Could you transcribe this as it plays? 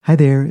Hi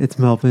there, it's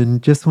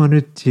Melvin. Just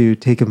wanted to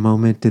take a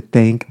moment to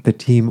thank the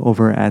team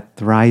over at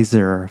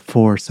Thrizer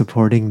for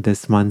supporting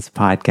this month's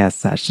podcast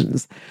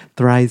sessions.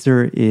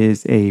 Thrizer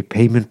is a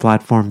payment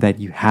platform that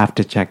you have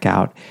to check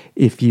out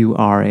if you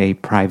are a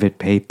private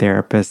paid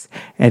therapist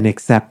and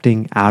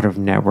accepting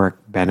out-of-network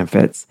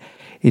benefits.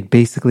 It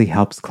basically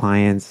helps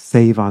clients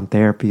save on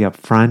therapy up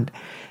front.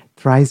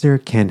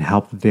 Thrizer can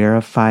help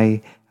verify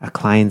a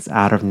client's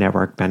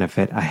out-of-network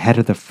benefit ahead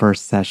of the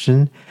first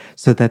session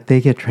so that they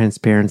get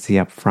transparency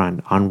up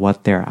front on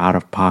what their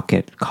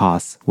out-of-pocket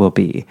costs will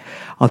be.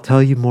 I'll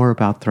tell you more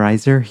about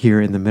Thrizer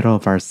here in the middle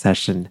of our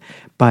session,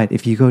 but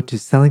if you go to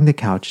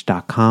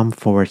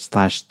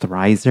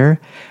sellingthecouch.com/Thrizer,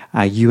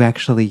 you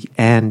actually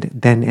and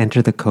then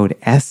enter the code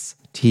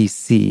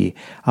STC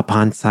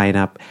upon sign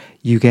up,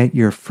 you get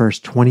your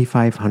first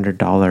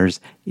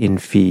 $2,500 in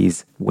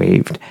fees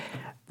waived.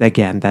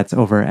 Again, that's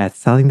over at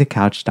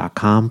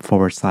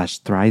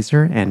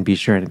sellingthecouch.com/Thrizer, and be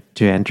sure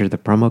to enter the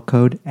promo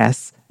code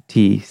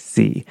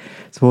STC.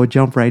 So we'll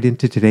jump right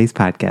into today's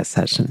podcast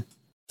session.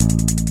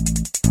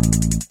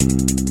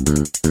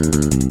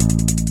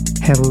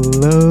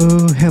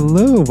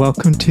 Hello.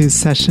 Welcome to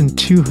session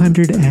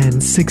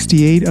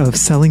 268 of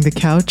Selling the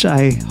Couch.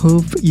 I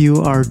hope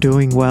you are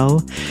doing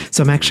well.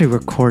 So I'm actually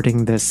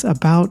recording this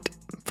about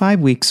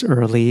 5 weeks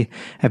early.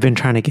 I've been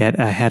trying to get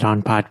ahead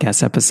on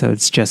podcast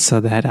episodes just so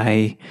that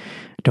I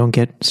don't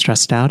get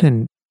stressed out,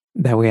 and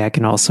that way I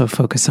can also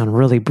focus on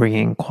really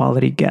bringing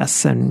quality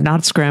guests and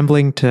not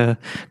scrambling to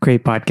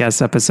create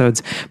podcast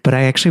episodes. But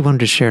I actually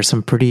wanted to share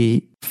some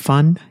pretty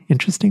fun,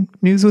 interesting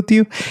news with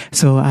you.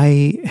 So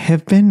I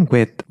have been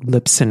with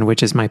Libsyn,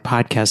 which is my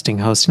podcasting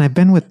host, and I've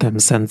been with them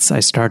since I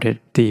started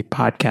the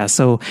podcast.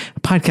 So a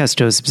podcast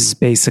host is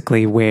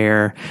basically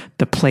where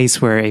the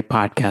place where a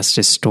podcast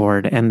is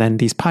stored. And then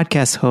these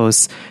podcast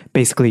hosts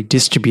basically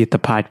distribute the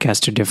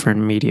podcast to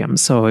different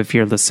mediums. So if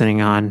you're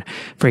listening on,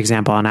 for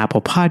example, on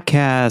Apple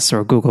Podcasts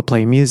or Google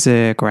Play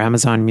Music or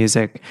Amazon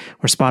Music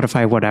or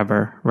Spotify,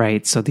 whatever,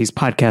 right? So these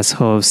podcast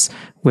hosts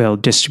will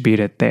distribute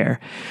it there.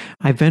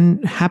 I've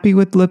been happy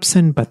with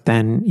Libsyn, but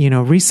then,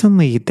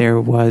 recently there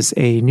was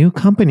a new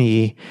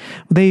company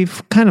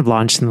they've kind of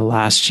launched in the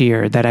last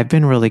year that I've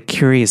been really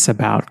curious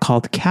about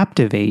called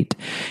Captivate.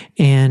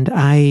 And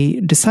I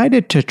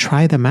decided to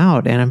try them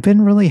out, and I've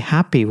been really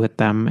happy with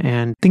them,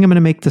 and I think I'm going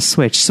to make the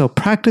switch. So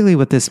practically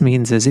what this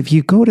means is if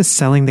you go to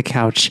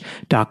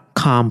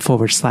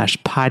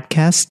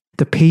sellingthecouch.com/podcast,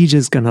 the page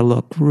is going to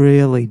look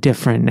really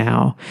different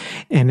now.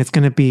 And it's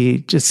going to be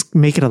just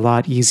make it a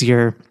lot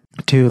easier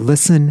to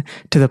listen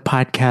to the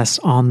podcast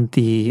on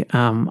the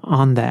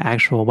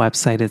actual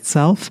website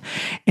itself.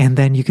 And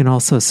then you can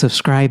also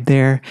subscribe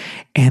there.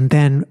 And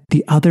then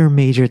the other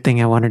major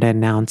thing I wanted to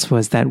announce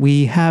was that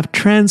we have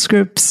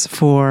transcripts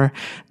for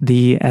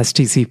the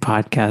STC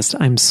podcast.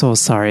 I'm so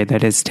sorry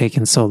that it's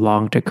taken so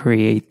long to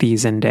create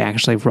these and to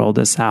actually roll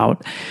this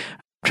out.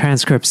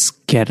 Transcripts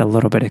get a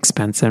little bit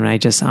expensive, and I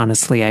just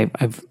honestly,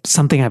 I've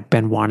something I've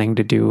been wanting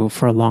to do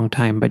for a long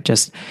time, but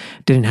just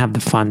didn't have the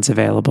funds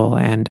available.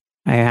 And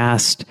I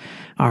asked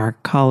our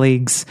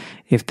colleagues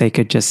if they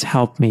could just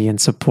help me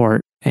and support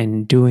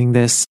in doing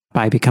this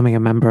by becoming a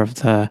member of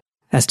the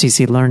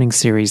STC Learning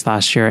Series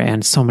last year,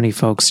 and so many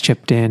folks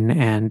chipped in,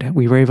 and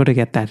we were able to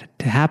get that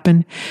to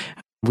happen.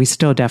 We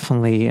still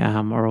definitely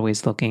are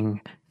always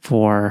looking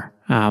for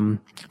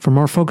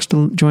more folks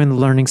to join the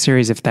learning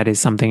series if that is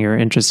something you're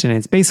interested in.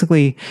 It's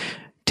basically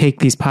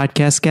take these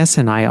podcast guests,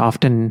 and I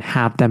often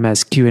have them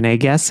as Q&A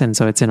guests, and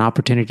so it's an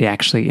opportunity to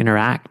actually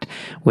interact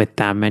with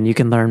them. And you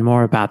can learn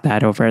more about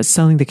that over at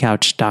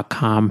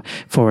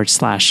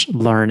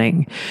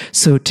sellingthecouch.com/learning.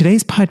 So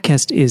today's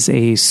podcast is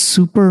a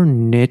super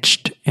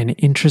niched and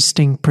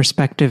interesting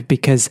perspective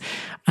because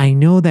I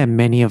know that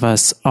many of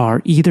us are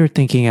either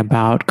thinking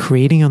about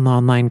creating an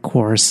online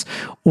course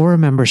or a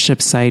membership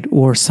site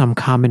or some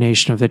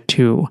combination of the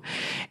two.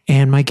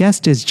 And my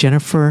guest is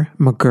Jennifer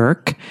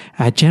McGurk.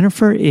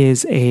 Jennifer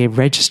is a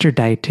registered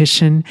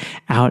dietitian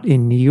out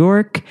in New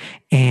York,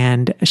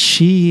 and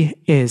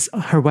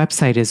her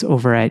website is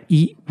over at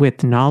Eat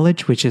with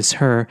Knowledge, which is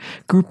her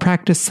group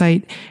practice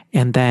site,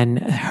 and then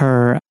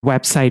her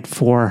website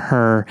for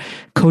her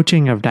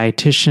coaching of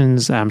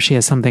dietitians. She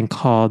has something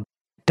called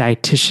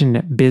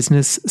Dietitian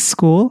Business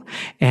School,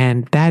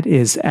 and that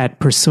is at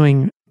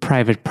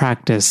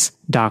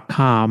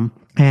pursuingprivatepractice.com.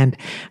 And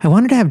I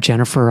wanted to have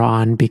Jennifer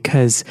on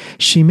because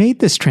she made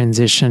this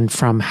transition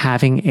from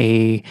having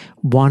a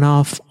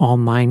one-off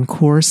online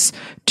course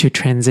to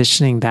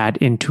transitioning that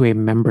into a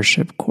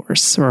membership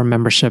course or a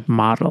membership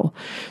model.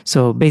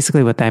 So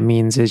basically what that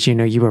means is,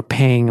 you were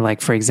paying, like,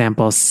 for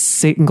example,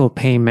 single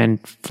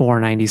payment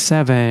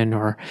 $497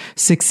 or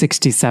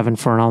 $667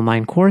 for an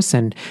online course.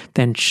 And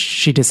then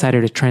she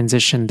decided to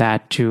transition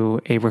that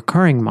to a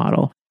recurring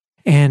model.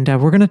 And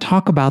we're going to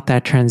talk about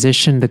that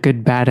transition, the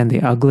good, bad, and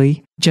the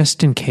ugly,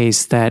 just in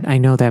case that I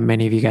know that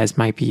many of you guys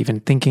might be even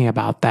thinking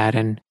about that.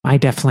 And I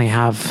definitely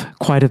have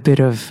quite a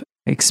bit of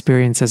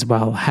experience as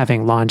well,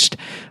 having launched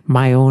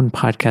my own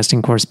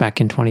podcasting course back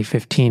in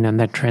 2015 and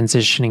then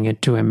transitioning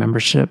it to a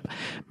membership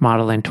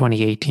model in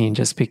 2018,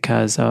 just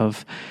because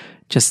of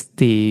just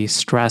the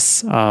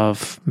stress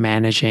of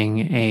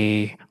managing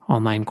a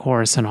online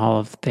course and all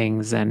of the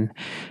things, and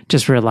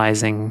just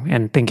realizing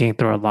and thinking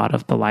through a lot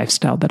of the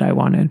lifestyle that I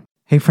wanted.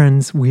 Hey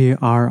friends, we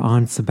are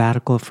on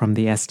sabbatical from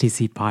the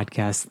STC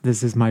podcast.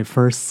 This is my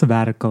first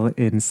sabbatical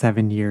in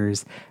 7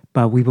 years,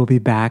 but we will be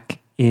back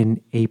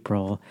in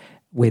April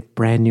with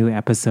brand new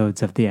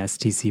episodes of the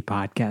STC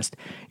podcast.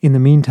 In the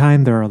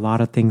meantime, there are a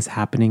lot of things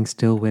happening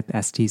still with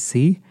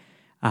STC.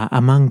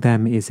 Among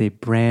them is a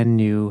brand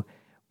new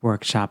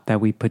workshop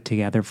that we put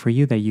together for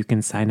you that you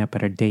can sign up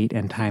at a date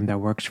and time that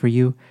works for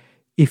you.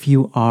 If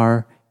you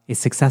are a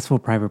successful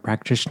private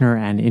practitioner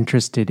and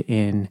interested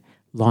in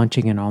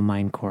launching an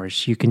online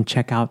course, you can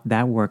check out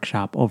that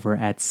workshop over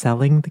at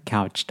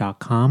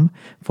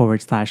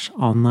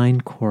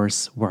sellingthecouch.com/online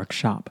course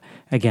workshop.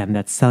 Again,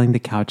 that's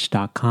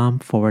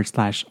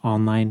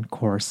sellingthecouch.com/online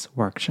course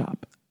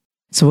workshop.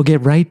 So we'll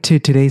get right to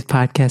today's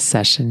podcast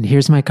session.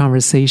 Here's my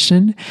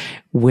conversation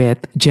with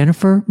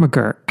Jennifer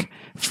McGurk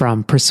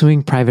from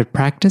Pursuing Private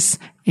Practice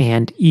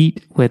and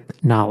Eat with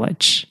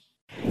Knowledge.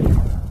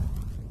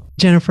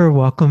 Jennifer,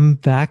 welcome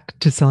back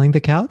to Selling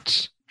the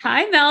Couch.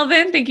 Hi,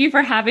 Melvin. Thank you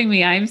for having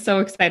me. I'm so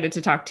excited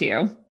to talk to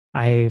you.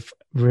 I've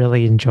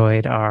really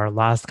enjoyed our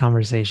last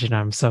conversation.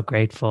 I'm so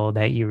grateful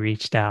that you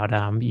reached out.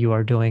 You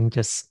are doing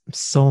just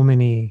so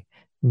many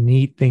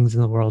neat things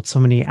in the world, so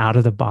many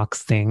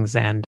out-of-the-box things.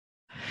 And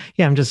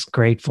yeah, I'm just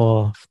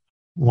grateful,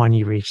 one,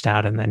 you reached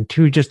out, and then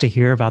two, just to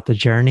hear about the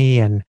journey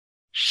and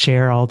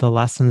share all the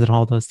lessons and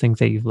all those things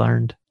that you've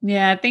learned.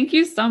 Yeah, thank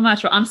you so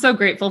much. Well, I'm so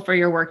grateful for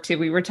your work too.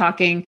 We were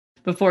talking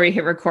before we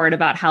hit record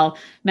about how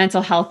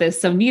mental health is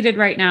so needed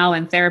right now,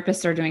 and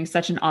therapists are doing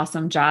such an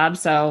awesome job.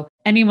 So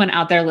anyone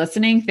out there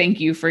listening,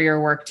 thank you for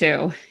your work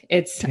too.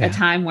 It's a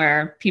time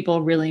where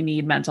people really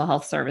need mental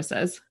health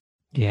services.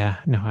 Yeah,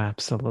 no,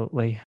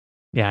 absolutely.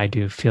 Yeah, I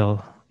do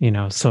feel,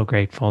 so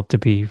grateful to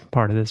be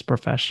part of this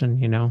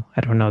profession.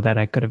 I don't know that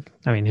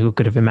who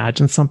could have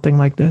imagined something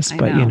like this,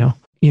 but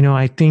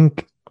I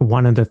think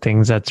one of the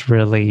things that's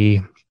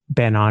really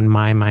been on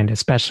my mind,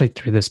 especially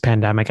through this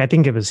pandemic, I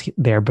think it was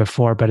there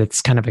before, but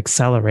it's kind of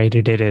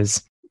accelerated it,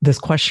 is this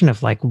question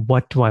of like,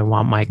 what do I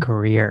want my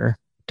career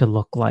to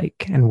look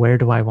like? And where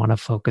do I want to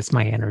focus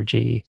my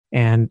energy?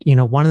 And,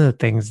 one of the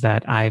things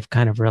that I've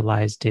kind of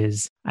realized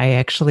is I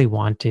actually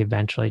want to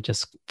eventually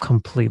just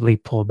completely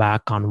pull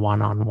back on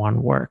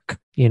one-on-one work,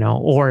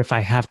 or if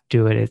I have to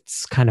do it,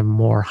 it's kind of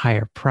more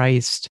higher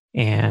priced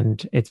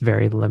and it's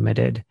very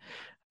limited.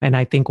 And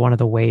I think one of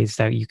the ways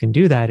that you can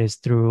do that is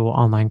through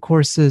online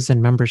courses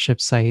and membership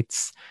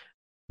sites.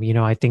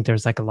 I think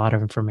there's like a lot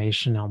of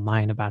information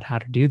online about how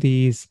to do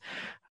these,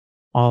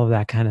 all of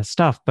that kind of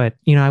stuff. But,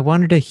 I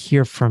wanted to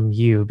hear from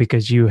you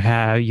because you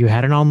had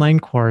an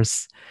online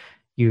course,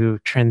 you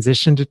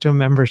transitioned it to a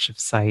membership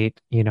site,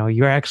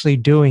 you're actually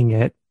doing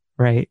it,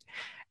 right?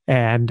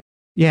 And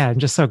yeah, I'm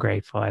just so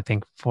grateful, I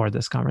think, for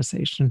this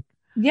conversation.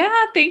 Yeah,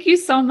 thank you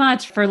so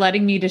much for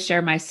letting me to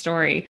share my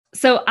story.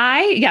 So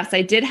I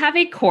did have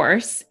a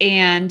course,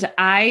 and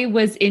I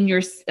was in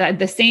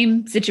the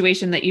same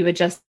situation that you had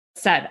just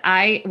said.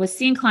 I was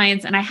seeing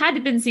clients, and I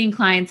had been seeing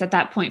clients at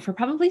that point for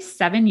probably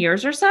 7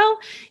 years or so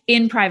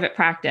in private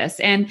practice,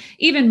 and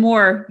even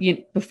more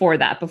before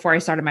I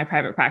started my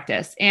private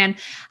practice. And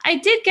I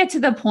did get to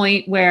the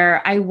point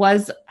where I don't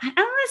want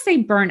to say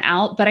burnt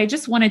out, but I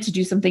just wanted to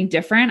do something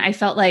different. I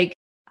felt like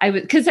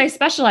because I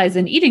specialize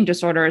in eating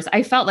disorders,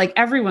 I felt like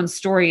everyone's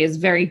story is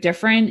very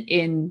different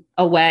in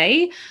a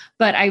way,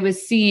 but I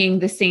was seeing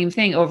the same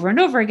thing over and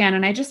over again.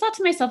 And I just thought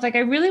to myself, like, I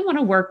really want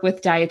to work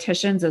with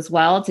dietitians as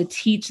well to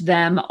teach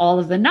them all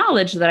of the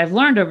knowledge that I've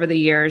learned over the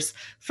years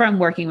from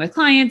working with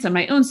clients and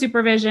my own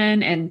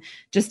supervision and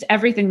just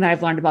everything that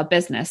I've learned about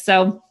business.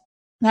 So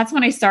that's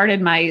when I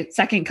started my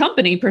second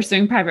company,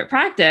 Pursuing Private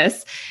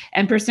Practice.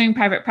 And Pursuing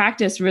Private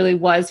Practice really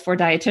was for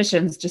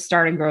dietitians to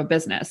start and grow a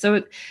business.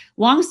 So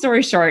long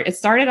story short, it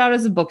started out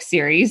as a book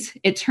series.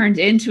 It turned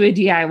into a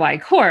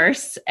DIY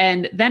course.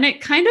 And then it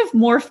kind of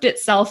morphed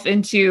itself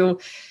into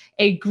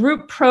a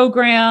group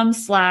program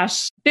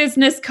 /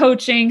 business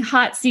coaching,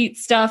 hot seat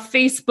stuff,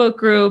 Facebook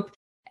group.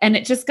 And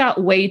it just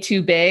got way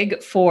too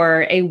big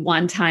for a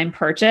one-time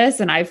purchase.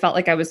 And I felt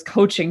like I was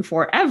coaching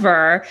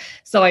forever.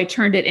 So I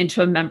turned it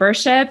into a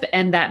membership.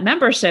 And that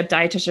membership,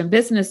 Dietitian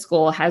Business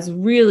School, has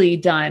really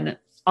done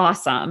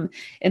awesome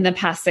in the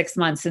past 6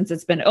 months since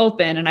it's been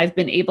open. And I've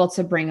been able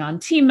to bring on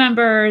team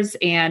members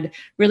and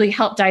really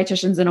help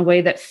dietitians in a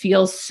way that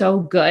feels so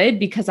good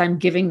because I'm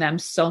giving them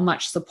so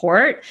much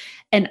support.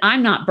 and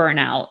I'm not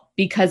burnout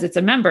because it's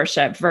a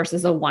membership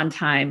versus a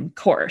one-time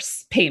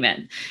course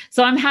payment.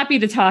 So I'm happy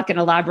to talk and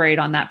elaborate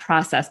on that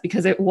process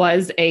because it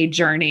was a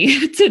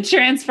journey to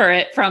transfer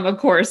it from a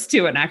course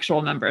to an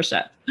actual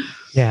membership.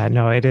 Yeah,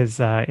 no, it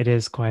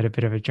is quite a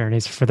bit of a journey.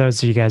 So for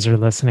those of you guys who are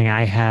listening,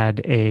 I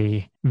had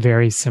a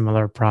very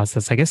similar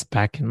process, I guess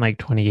back in like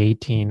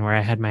 2018, where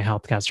I had my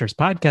Healthcasters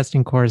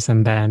podcasting course,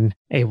 and then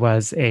it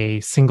was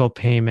a single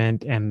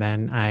payment. And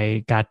then I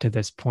got to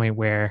this point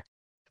where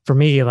for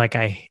me, like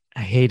I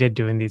hated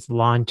doing these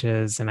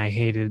launches, and I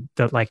hated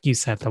the, like you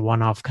said, the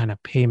one-off kind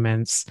of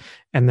payments.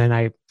 And then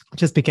I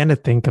just began to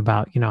think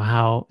about,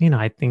 how,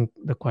 I think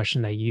the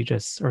question that you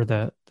just, or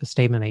the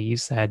statement that you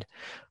said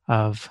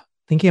of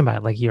thinking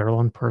about like your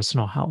own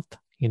personal health,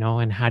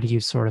 and how do you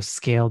sort of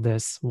scale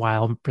this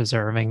while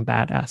preserving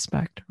that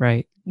aspect,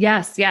 right?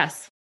 Yes,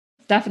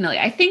 definitely.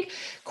 I think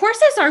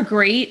courses are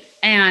great.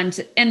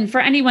 And for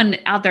anyone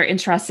out there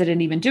interested in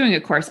even doing a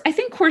course, I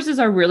think courses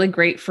are really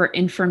great for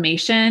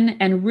information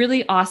and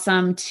really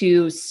awesome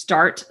to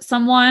start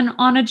someone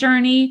on a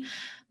journey.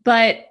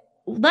 But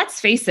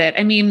let's face it,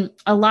 I mean,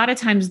 a lot of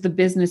times the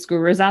business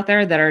gurus out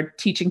there that are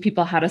teaching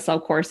people how to sell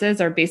courses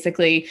are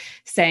basically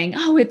saying,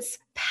 oh, it's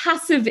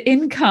passive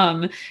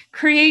income,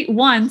 create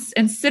once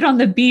and sit on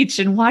the beach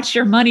and watch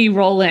your money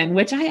roll in,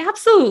 which I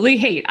absolutely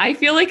hate. I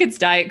feel like it's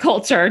diet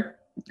culture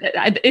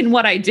in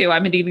what I do.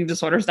 I'm an eating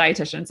disorders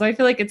dietitian. So I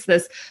feel like it's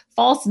this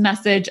false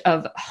message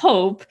of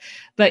hope,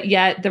 but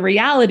yet the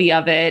reality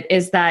of it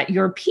is that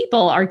your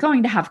people are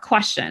going to have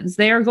questions.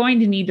 They are going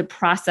to need to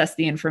process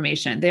the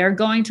information. They are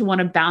going to want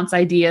to bounce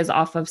ideas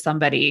off of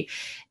somebody.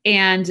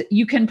 And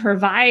you can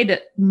provide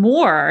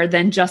more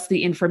than just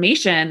the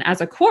information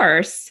as a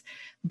course.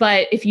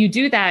 But if you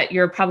do that,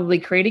 you're probably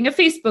creating a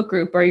Facebook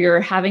group or you're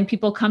having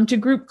people come to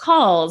group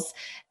calls.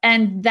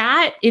 And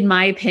that, in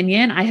my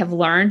opinion, I have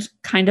learned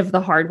kind of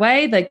the hard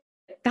way, like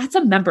that's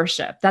a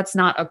membership. That's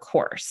not a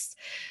course.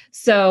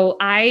 So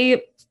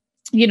I,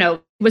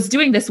 was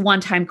doing this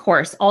one-time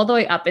course all the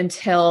way up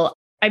until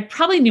I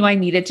probably knew I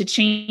needed to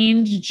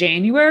change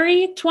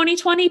January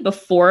 2020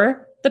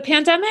 before the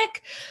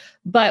pandemic.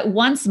 But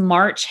once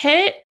March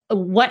hit,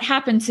 what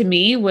happened to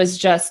me was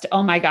just,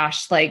 oh my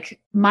gosh, like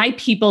my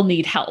people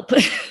need help.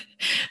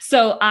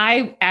 So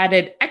I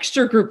added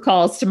extra group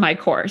calls to my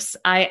course.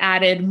 I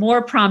added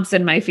more prompts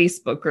in my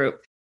Facebook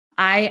group.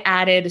 I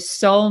added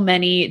so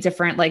many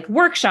different like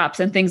workshops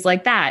and things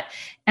like that.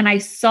 And I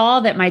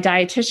saw that my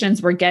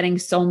dietitians were getting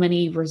so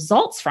many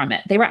results from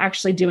it. They were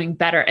actually doing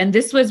better. And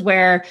this was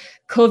where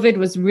COVID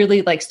was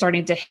really like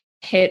starting to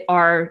hit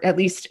at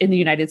least in the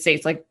United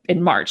States, like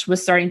in March,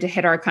 was starting to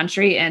hit our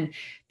country, and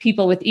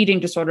people with eating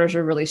disorders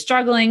were really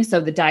struggling. So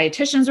the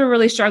dietitians were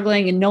really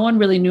struggling and no one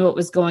really knew what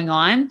was going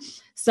on.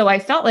 So I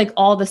felt like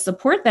all the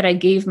support that I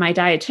gave my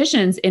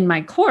dietitians in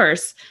my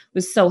course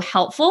was so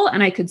helpful,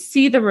 and I could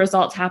see the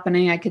results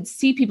happening. I could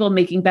see people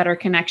making better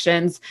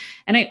connections.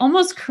 And I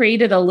almost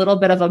created a little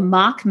bit of a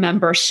mock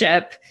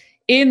membership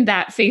in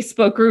that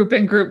Facebook group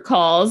and group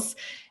calls.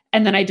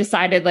 And then I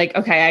decided like,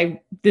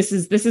 okay, this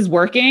is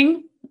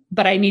working,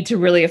 but I need to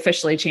really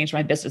officially change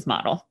my business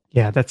model.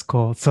 Yeah, that's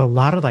cool. So a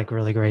lot of like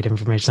really great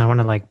information. I want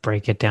to like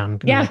break it down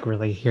like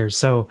really here.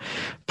 So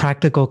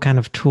practical kind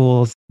of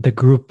tools. The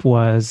group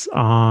was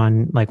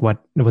on like, what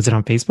was it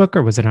on Facebook,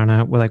 or was it on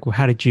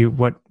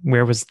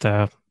where was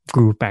the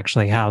group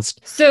actually housed?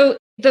 So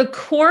the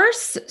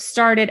course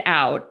started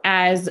out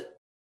as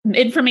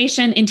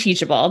information in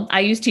Teachable. I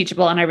use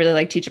Teachable and I really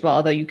like Teachable,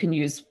 although you can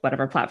use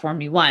whatever platform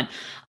you want.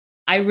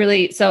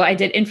 So I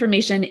did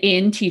information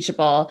in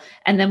Teachable,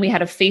 and then we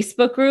had a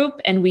Facebook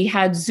group and we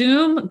had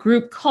Zoom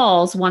group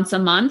calls once a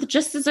month,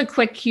 just as a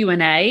quick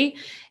Q&A.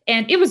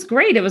 And it was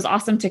great. It was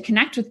awesome to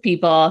connect with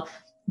people,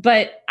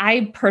 but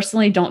I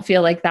personally don't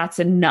feel like that's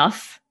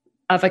enough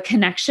of a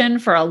connection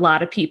for a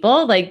lot of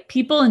people. Like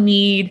people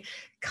need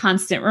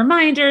constant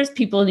reminders.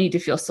 People need to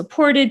feel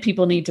supported.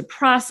 People need to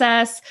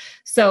process.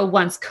 So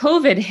once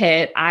COVID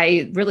hit,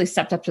 I really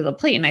stepped up to the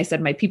plate and I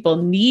said, my people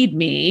need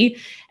me.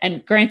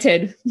 And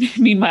granted,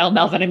 meanwhile,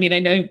 Melvin, I mean, I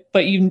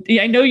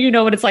know you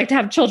know what it's like to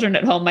have children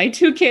at home. My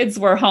 2 kids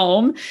were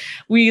home.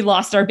 We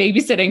lost our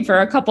babysitting for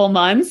a couple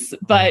months,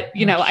 but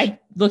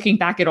looking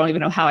back, I don't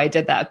even know how I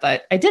did that,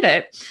 but I did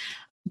it.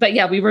 But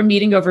yeah, we were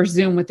meeting over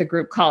Zoom with the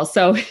group calls.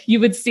 So you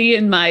would see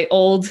in my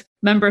old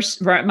course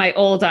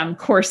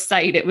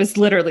site, it was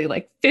literally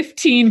like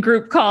 15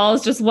 group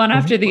calls, just one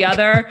after the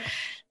other.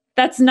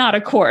 That's not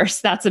a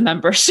course. That's a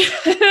membership.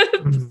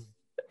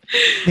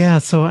 Yeah.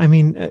 So, I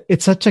mean,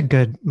 it's such a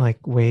good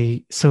like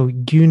way. So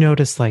you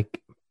noticed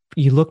like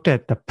you looked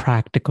at the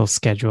practical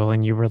schedule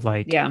and you were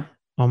like, yeah,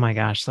 oh my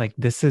gosh, like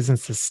this isn't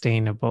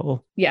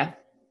sustainable. Yeah.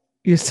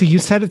 So you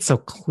said it so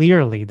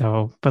clearly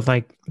though, but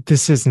like,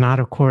 this is not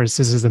a course,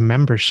 this is a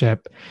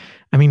membership.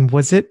 I mean,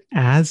 was it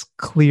as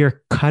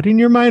clear cut in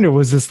your mind, or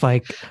was this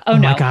like, oh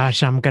my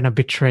gosh, I'm going to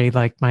betray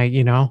like my,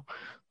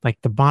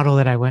 like the model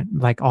that I went,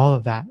 like all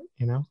of that,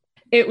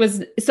 It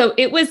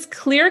was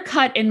clear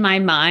cut in my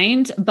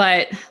mind,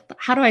 but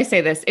how do I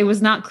say this? It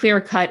was not clear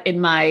cut in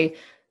my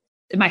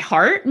my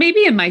heart,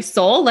 maybe in my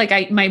soul.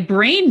 Like my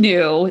brain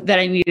knew that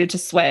I needed to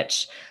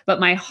switch, but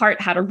my heart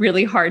had a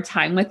really hard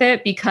time with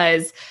it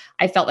because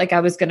I felt like I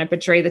was going to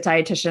betray the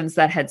dietitians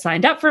that had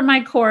signed up for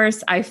my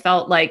course. I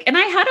felt like, and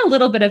I had a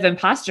little bit of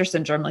imposter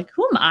syndrome, like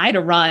who am I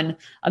to run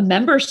a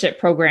membership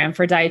program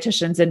for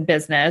dietitians in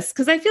business?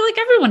 Because I feel like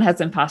everyone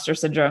has imposter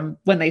syndrome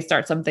when they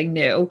start something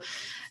new.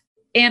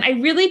 And I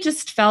really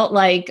just felt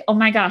like, oh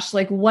my gosh,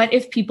 like what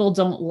if people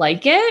don't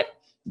like it?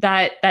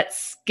 That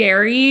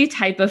scary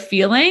type of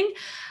feeling.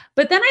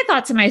 But then I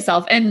thought to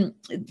myself, and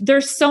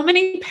there's so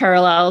many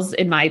parallels,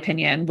 in my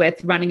opinion,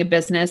 with running a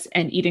business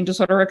and eating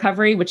disorder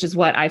recovery, which is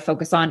what I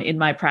focus on in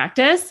my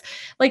practice.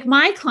 Like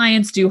my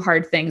clients do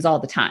hard things all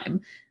the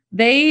time.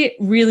 They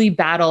really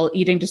battle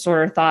eating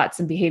disorder thoughts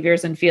and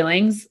behaviors and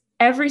feelings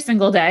every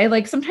single day,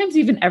 like sometimes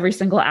even every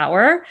single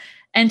hour.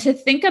 And to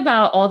think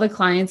about all the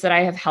clients that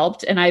I have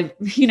helped, and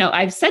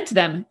I've said to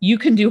them, you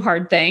can do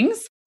hard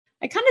things.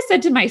 I kind of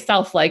said to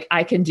myself, like,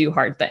 I can do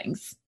hard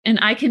things and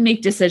I can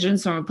make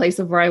decisions from a place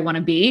of where I want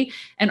to be.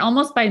 And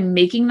almost by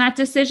making that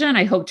decision,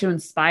 I hope to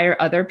inspire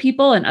other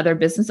people and other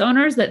business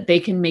owners that they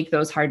can make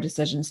those hard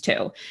decisions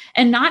too.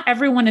 And not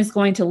everyone is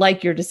going to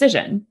like your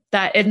decision.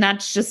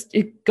 That's just,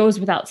 it goes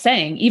without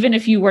saying. Even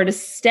if you were to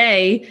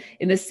stay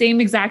in the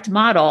same exact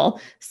model,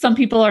 some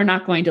people are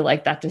not going to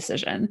like that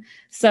decision.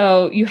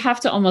 So you have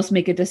to almost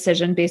make a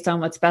decision based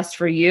on what's best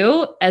for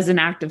you as an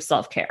act of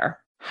self-care.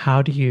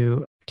 How do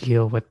you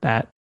deal with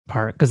that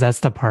part? Because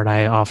that's the part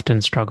I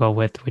often struggle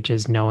with, which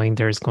is knowing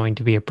there's going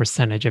to be a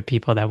percentage of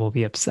people that will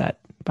be upset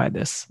by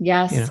this.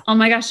 Yes. You know? Oh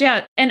my gosh.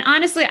 Yeah. And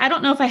honestly, I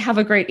don't know if I have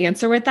a great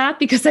answer with that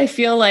because I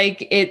feel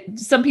like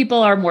some people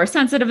are more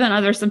sensitive than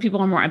others. Some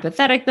people are more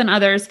empathetic than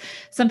others.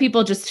 Some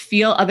people just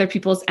feel other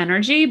people's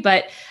energy.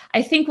 But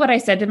I think what I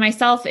said to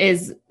myself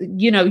is,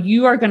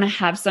 you are going to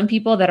have some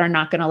people that are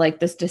not going to like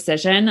this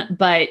decision,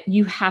 but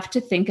you have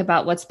to think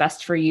about what's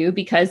best for you,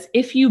 because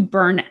if you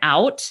burn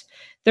out,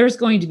 there's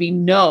going to be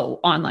no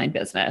online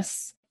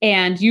business.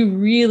 And you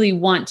really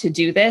want to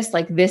do this.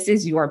 Like, this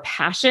is your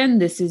passion.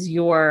 This is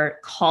your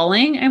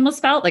calling. I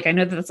almost felt like, I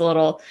know that that's a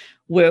little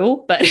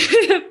woo, but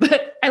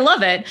I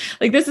love it.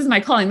 Like, this is my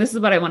calling. This is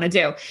what I want to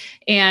do.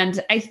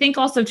 And I think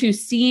also too,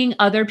 seeing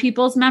other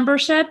people's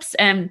memberships,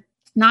 and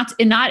not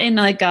in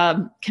like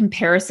a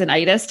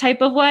comparisonitis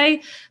type of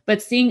way,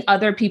 but seeing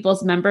other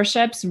people's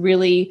memberships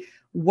really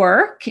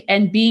work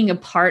and being a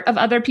part of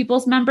other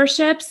people's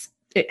memberships,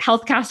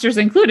 Healthcasters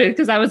included,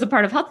 because I was a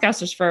part of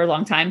Healthcasters for a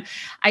long time.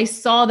 I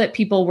saw that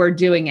people were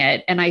doing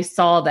it, and I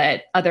saw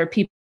that other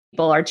people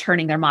are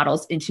turning their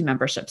models into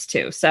memberships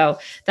too. So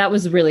that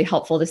was really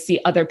helpful to see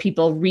other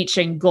people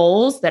reaching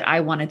goals that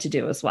I wanted to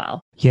do as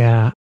well.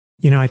 Yeah.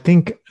 I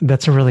think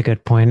that's a really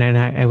good point. And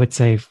I would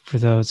say for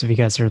those of you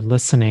guys who are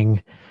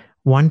listening,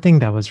 one thing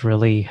that was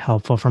really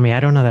helpful for me, I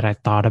don't know that I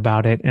thought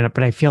about it,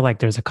 but I feel like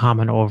there's a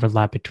common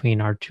overlap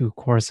between our two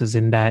courses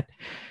in that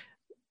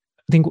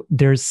I think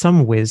there's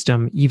some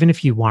wisdom, even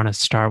if you want to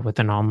start with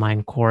an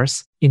online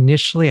course.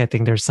 Initially, I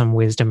think there's some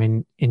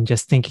wisdom in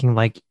just thinking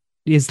like,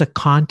 is the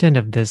content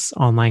of this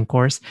online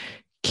course,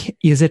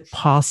 is it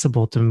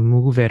possible to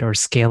move it or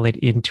scale it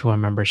into a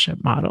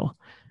membership model,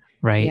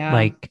 right? Yeah.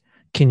 Like,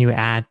 can you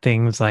add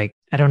things like,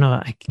 I don't know,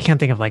 I can't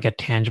think of like a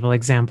tangible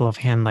example of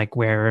hand, like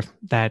where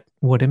that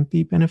wouldn't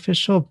be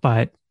beneficial,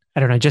 but I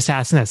don't know, just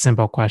asking that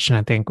simple question,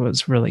 I think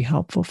was really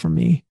helpful for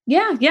me.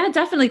 Yeah,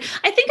 definitely.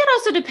 I think it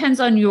also depends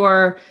on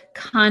your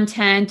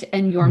content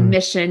and your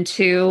mission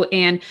too.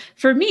 And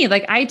for me,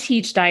 like I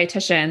teach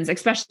dietitians,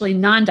 especially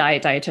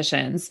non-diet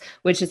dietitians,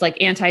 which is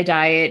like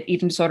anti-diet,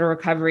 eating disorder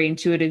recovery,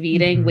 intuitive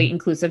eating, weight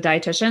inclusive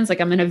dietitians. Like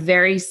I'm in a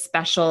very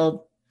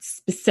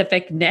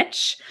specific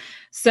niche.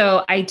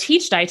 So I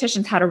teach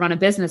dietitians how to run a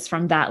business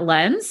from that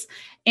lens.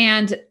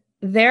 And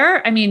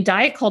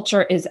diet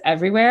culture is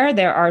everywhere.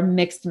 There are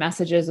mixed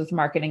messages with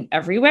marketing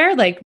everywhere.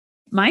 Like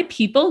my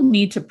people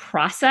need to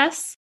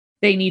process,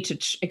 they need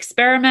to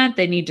experiment,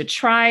 they need to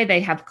try, they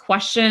have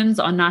questions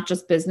on not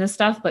just business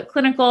stuff, but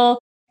clinical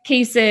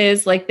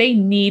cases. Like they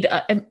need,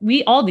 and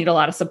we all need a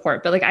lot of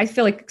support, but like, I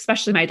feel like,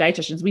 especially my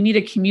dietitians, we need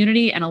a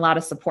community and a lot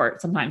of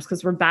support sometimes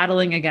because we're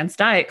battling against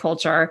diet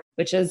culture,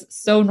 which is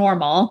so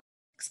normal,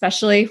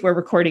 especially if we're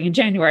recording in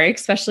January,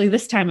 especially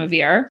this time of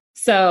year.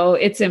 So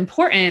it's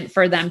important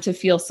for them to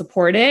feel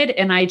supported.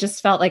 And I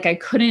just felt like I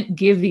couldn't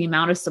give the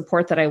amount of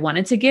support that I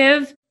wanted to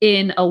give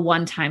in a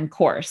one-time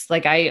course.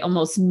 Like I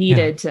almost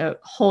needed to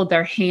hold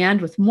their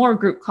hand with more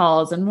group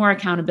calls and more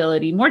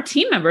accountability, more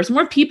team members,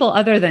 more people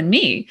other than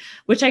me,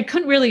 which I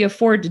couldn't really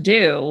afford to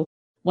do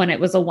when it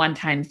was a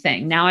one-time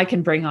thing. Now I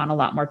can bring on a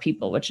lot more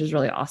people, which is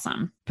really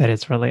awesome. That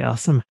is really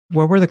awesome.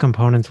 What were the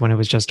components when it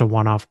was just a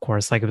one-off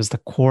course? Like it was the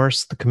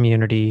course, the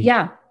community,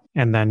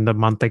 and then the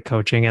monthly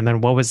coaching. And then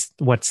what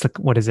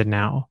is it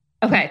now?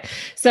 Okay.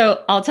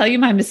 So I'll tell you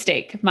my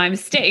mistake. My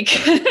mistake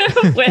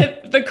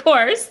with the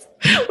course,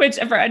 which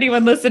for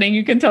anyone listening,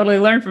 you can totally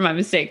learn from my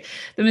mistake.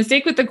 The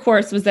mistake with the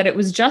course was that it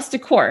was just a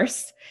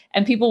course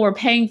and people were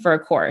paying for a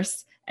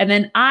course. And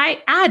then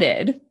I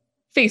added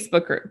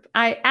Facebook group.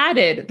 I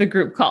added the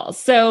group calls.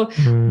 So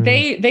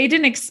they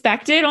didn't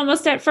expect it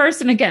almost at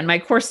first. And again, my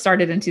course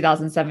started in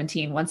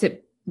 2017. Once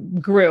it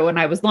grew and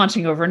I was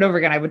launching over and over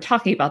again, I would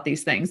talking about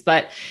these things,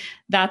 but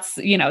that's,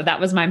 that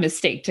was my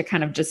mistake to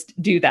kind of just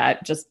do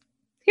that. Just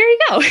here you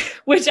go,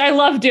 which I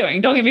love doing.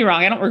 Don't get me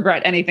wrong. I don't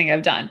regret anything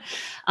I've done.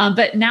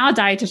 But now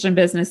Dietitian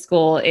Business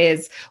School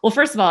is, well,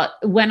 first of all,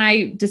 when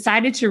I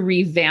decided to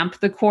revamp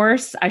the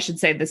course, I should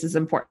say this is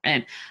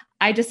important.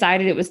 I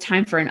decided it was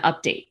time for an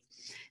update.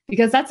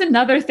 Because that's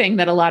another thing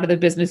that a lot of the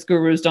business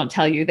gurus don't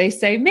tell you. They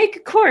say, make a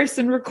course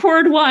and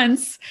record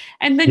once,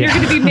 and then you're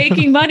going to be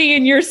making money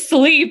in your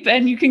sleep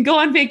and you can go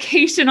on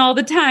vacation all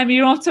the time. You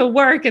don't have to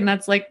work. And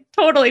that's like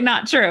totally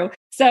not true.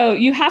 So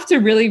you have to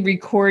really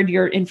record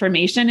your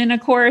information in a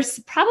course,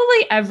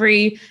 probably I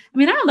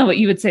don't know what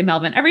you would say,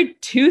 Melvin, every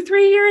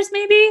 2-3 years,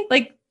 maybe.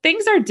 Like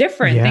things are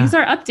different. Yeah. Things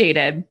are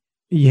updated.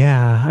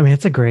 Yeah. I mean,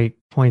 it's a great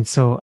point.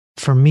 So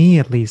for me,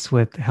 at least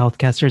with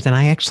Healthcasters,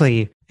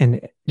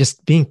 and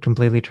just being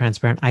completely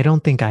transparent, I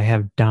don't think I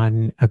have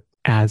done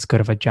as good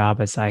of a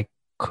job as I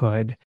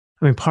could.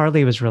 I mean,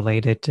 partly it was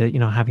related to,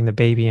 having the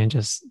baby and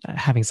just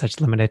having such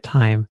limited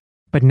time.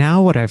 But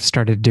now what I've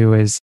started to do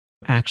is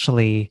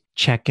actually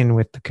check in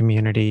with the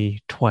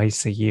community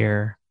twice a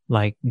year,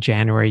 like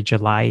January,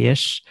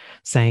 July-ish,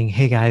 saying,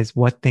 hey guys,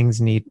 what things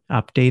need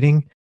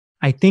updating?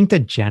 I think the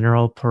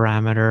general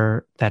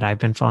parameter that I've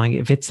been following,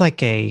 if it's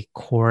like a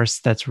course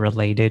that's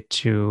related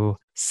to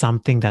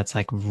something that's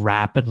like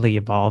rapidly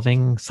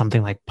evolving,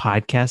 something like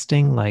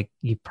podcasting, like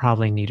you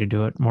probably need to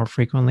do it more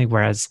frequently.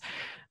 Whereas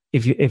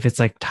if it's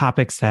like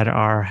topics that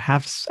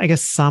have, I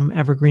guess, some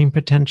evergreen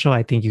potential,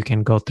 I think you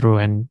can go through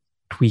and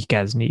tweak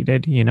as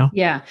needed,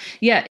 Yeah.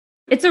 Yeah.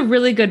 It's a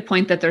really good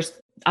point that there's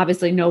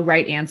obviously no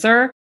right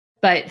answer,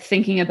 but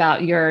thinking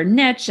about your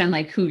niche and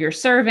like who you're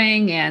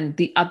serving and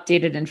the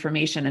updated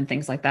information and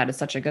things like that is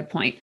such a good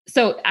point.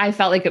 So I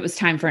felt like it was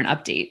time for an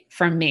update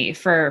from me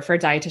for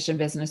Dietitian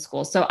Business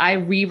School. So I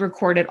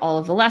re-recorded all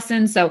of the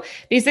lessons. So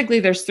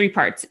basically there's 3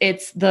 parts.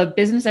 It's the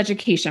business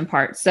education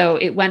part. So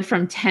it went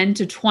from 10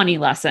 to 20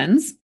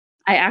 lessons.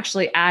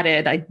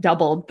 I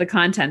doubled the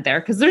content there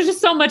because there's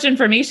just so much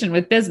information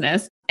with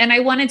business. And I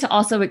wanted to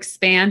also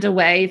expand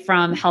away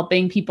from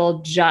helping people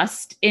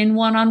just in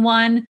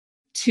one-on-one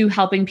to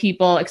helping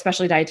people,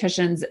 especially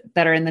dietitians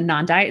that are in the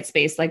non-diet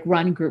space, like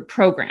run group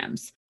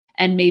programs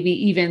and maybe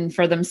even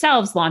for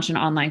themselves launch an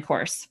online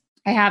course.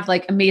 I have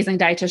like amazing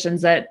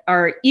dietitians that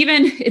are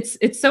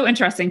it's so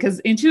interesting because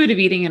intuitive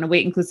eating and a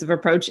weight inclusive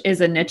approach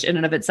is a niche in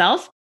and of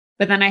itself.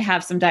 But then I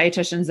have some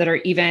dietitians that are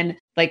even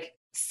like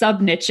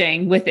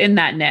sub-niching within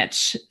that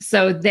niche.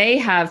 So they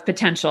have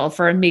potential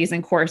for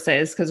amazing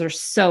courses because they're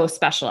so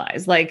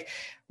specialized. Like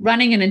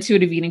running an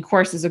intuitive eating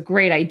course is a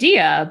great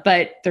idea,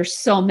 but there's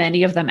so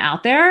many of them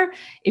out there.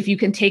 If you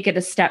can take it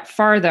a step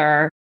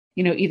farther,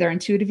 either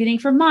intuitive eating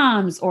for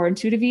moms or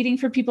intuitive eating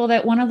for people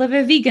that want to live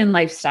a vegan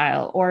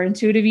lifestyle or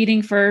intuitive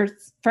eating for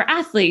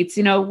athletes,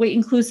 weight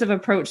inclusive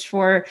approach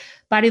for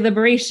body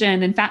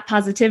liberation and fat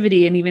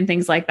positivity and even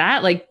things like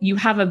that, like you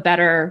have a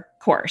better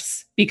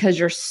course because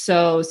you're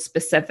so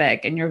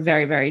specific and you're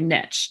very, very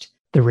niched.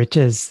 The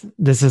riches,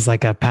 this is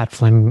like a Pat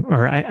Flynn,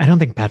 or I don't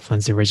think Pat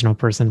Flynn's the original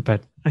person,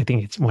 but I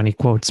think it's when he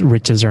quotes,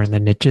 riches are in the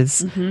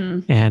niches.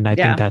 Mm-hmm. And I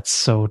think that's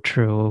so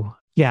true.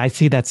 Yeah, I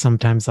see that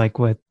sometimes like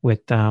with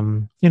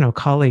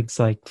colleagues,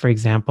 like, for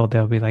example,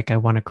 they'll be like, I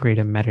want to create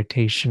a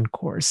meditation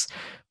course.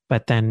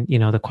 But then,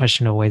 the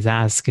question always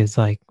asked is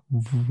like,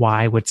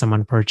 why would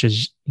someone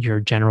purchase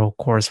your general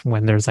course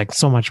when there's like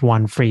so much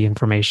free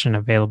information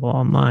available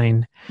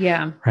online?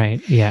 Yeah.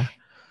 Right. Yeah.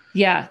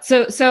 Yeah.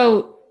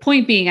 So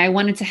point being, I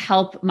wanted to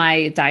help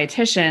my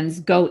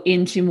dietitians go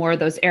into more of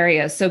those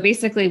areas. So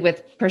basically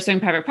with Pursuing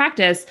Private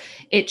Practice,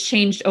 it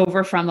changed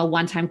over from a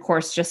one-time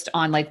course just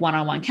on like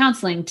one-on-one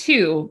counseling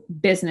to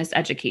business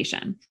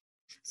education.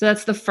 So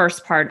that's the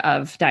first part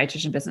of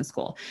Dietitian Business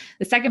School.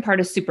 The second part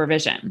is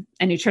supervision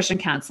and nutrition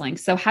counseling.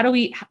 So how do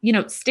we,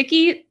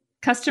 sticky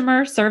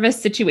customer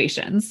service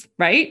situations,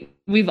 right?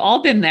 We've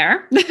all been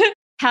there.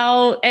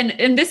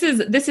 And this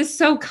is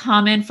so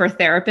common for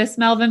therapists,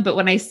 Melvin, but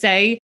when I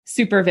say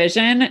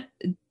supervision,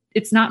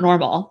 it's not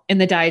normal in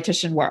the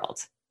dietitian world.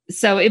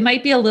 So it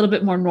might be a little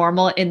bit more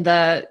normal in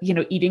the,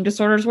 eating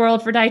disorders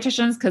world for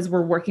dietitians because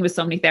we're working with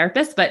so many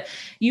therapists, but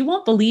you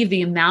won't believe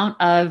the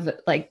amount of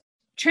like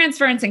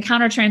transference and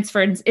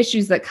countertransference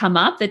issues that come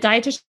up that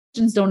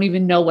dietitians don't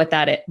even know what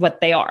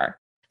they are.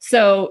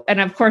 So,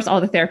 and of course,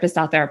 all the therapists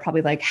out there are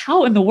probably like,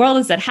 how in the world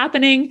is that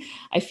happening?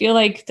 I feel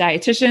like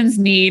dietitians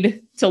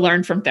need to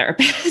learn from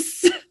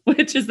therapists,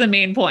 which is the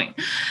main point.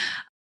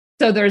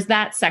 So there's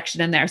that section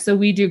in there. So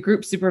we do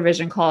group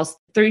supervision calls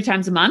 3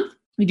 times a month.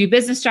 We do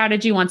business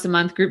strategy once a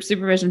month, group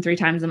supervision 3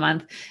 times a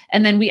month.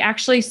 And then we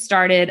actually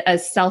started a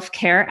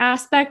self-care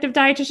aspect of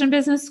Dietitian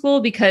Business School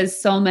because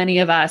so many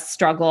of us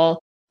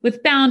struggle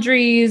with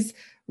boundaries,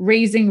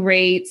 raising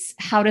rates,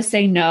 how to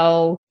say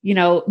no,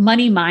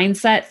 money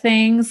mindset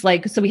things.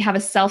 Like, so we have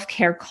a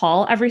self-care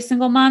call every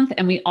single month.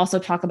 And we also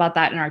talk about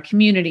that in our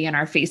community and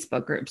our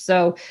Facebook group.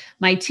 So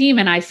my team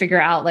and I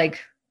figure out like,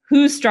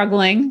 who's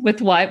struggling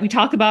with what. We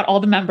talk about all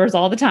the members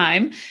all the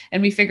time,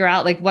 and we figure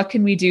out like, what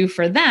can we do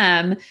for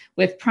them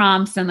with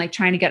prompts and like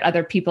trying to get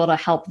other people to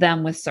help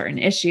them with certain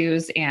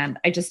issues. And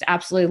I just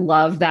absolutely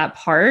love that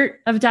part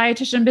of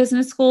Dietitian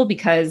Business School,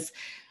 because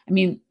I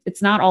mean,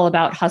 it's not all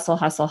about hustle,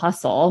 hustle,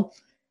 hustle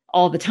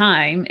all the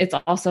time. It's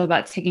also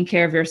about taking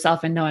care of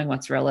yourself and knowing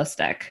what's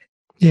realistic.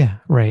 Yeah,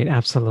 right.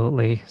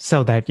 Absolutely.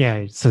 So that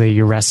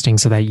you're resting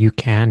so that you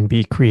can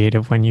be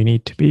creative when you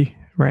need to be,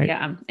 right?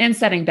 Yeah. And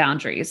setting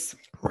boundaries.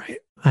 Right.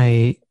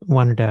 I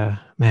wanted to,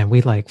 man,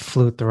 we like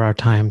flew through our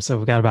time. So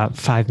we've got about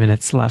 5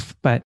 minutes left,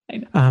 but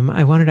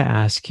I wanted to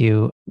ask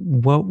you,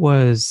 what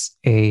was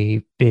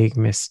a big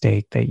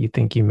mistake that you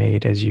think you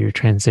made as you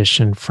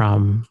transitioned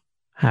from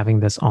having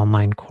this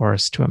online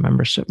course to a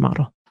membership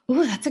model?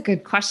 Oh, that's a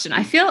good question.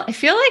 I feel like,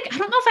 I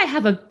don't know if I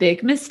have a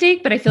big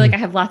mistake, but I feel like I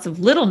have lots of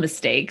little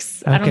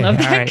mistakes. Okay, I don't know if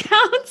that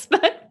counts,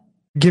 but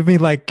give me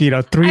like,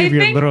 three of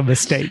your little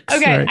mistakes.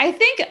 Okay. Right? I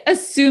think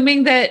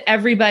assuming that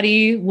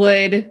everybody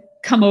would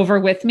come over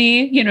with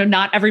me,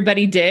 not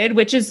everybody did,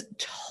 which is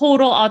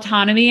total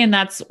autonomy. And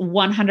that's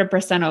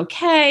 100%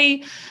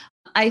 okay.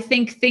 I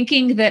think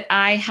thinking that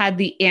I had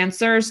the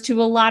answers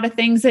to a lot of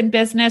things in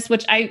business,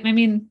 which I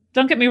mean,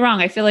 don't get me wrong.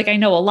 I feel like I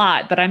know a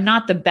lot, but I'm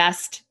not the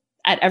best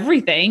at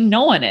everything.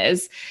 No one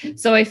is.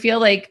 So I feel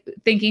like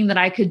thinking that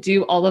I could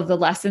do all of the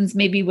lessons,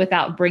 maybe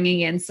without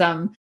bringing in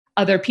some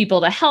other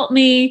people to help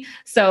me.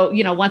 So,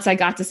 once I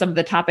got to some of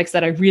the topics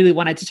that I really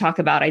wanted to talk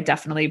about, I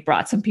definitely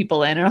brought some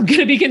people in, and I'm going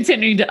to be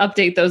continuing to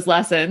update those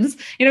lessons,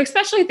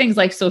 especially things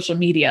like social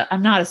media.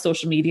 I'm not a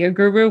social media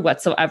guru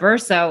whatsoever.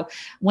 So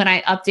when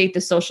I update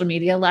the social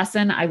media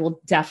lesson, I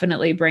will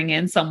definitely bring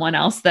in someone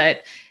else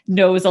that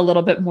knows a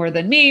little bit more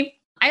than me.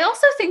 I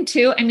also think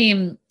too,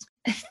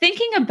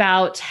 thinking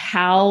about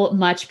how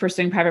much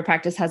pursuing private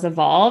practice has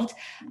evolved,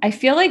 I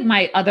feel like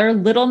my other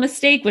little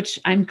mistake, which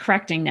I'm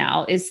correcting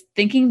now, is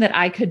thinking that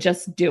I could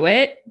just do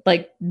it,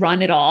 like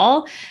run it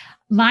all.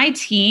 My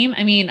team,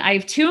 I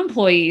have 2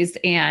 employees,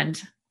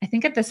 and I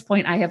think at this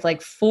point I have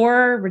like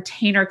 4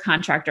 retainer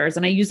contractors,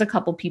 and I use a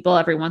couple people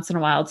every once in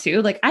a while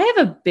too. Like I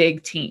have a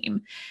big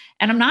team,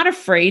 and I'm not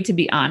afraid to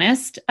be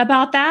honest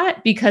about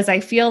that, because I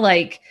feel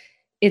like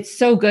it's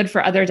so good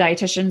for other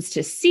dietitians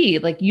to see,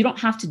 like, you don't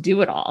have to do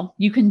it all.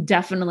 You can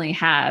definitely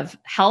have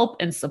help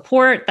and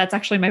support. That's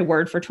actually my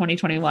word for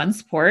 2021,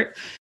 support.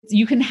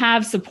 You can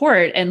have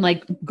support and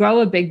like grow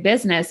a big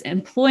business,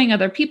 employing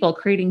other people,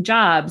 creating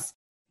jobs.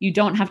 You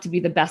don't have to be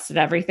the best at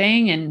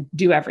everything and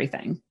do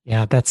everything.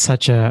 Yeah, that's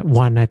such a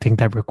one, I think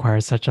that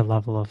requires such a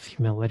level of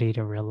humility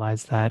to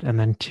realize that. And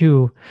then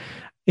 2,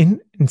 in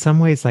some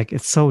ways, like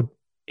it's so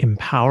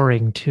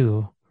empowering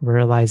too,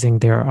 realizing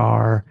there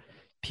are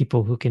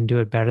people who can do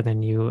it better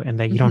than you, and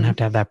that you don't have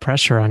to have that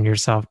pressure on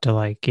yourself to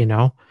like,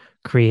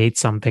 create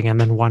something and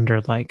then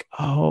wonder like,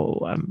 oh,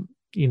 I'm,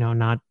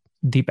 not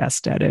the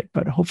best at it,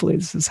 but hopefully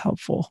this is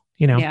helpful,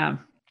 Yeah.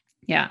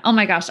 Yeah. Oh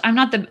my gosh.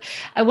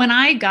 When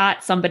I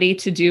got somebody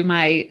to do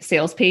my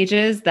sales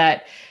pages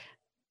that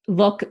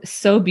look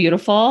so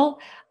beautiful,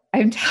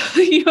 I'm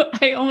telling you,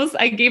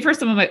 I gave her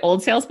some of my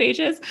old sales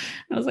pages.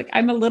 I was like,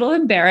 I'm a little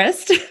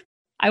embarrassed.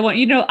 I want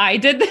you to know I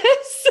did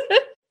this.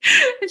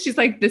 And she's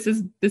like, this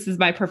is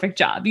my perfect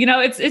job.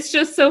 It's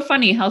just so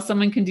funny how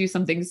someone can do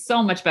something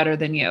so much better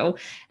than you.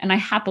 And I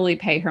happily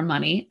pay her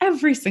money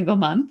every single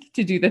month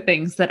to do the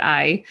things that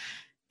I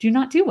do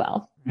not do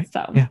well. Right.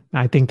 So yeah,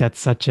 I think that's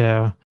such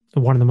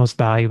one of the most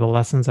valuable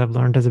lessons I've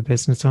learned as a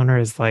business owner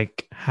is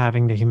like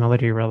having the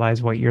humility to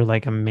realize what you're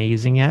like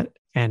amazing at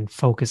and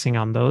focusing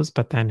on those,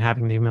 but then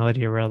having the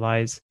humility to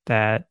realize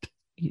that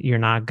you're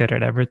not good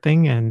at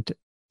everything, and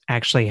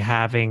actually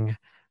having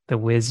the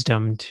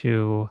wisdom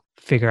to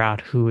figure out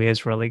who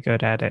is really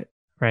good at it,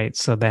 right?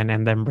 So then,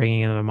 and then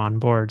bringing them on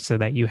board so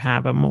that you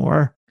have a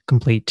more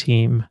complete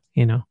team,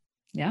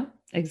 Yeah,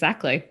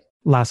 exactly.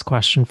 Last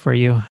question for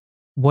you.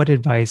 What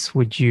advice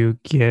would you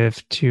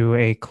give to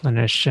a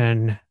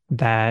clinician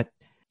that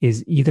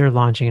is either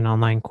launching an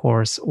online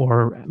course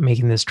or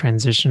making this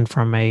transition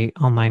from a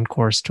online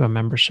course to a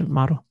membership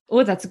model?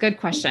 Oh, that's a good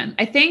question.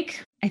 I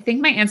think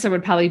my answer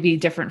would probably be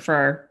different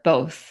for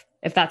both,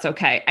 if that's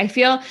okay. I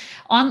feel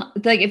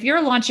if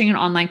you're launching an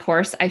online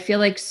course, I feel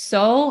like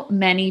so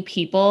many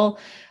people,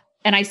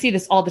 and I see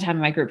this all the time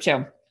in my group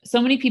too,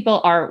 so many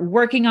people are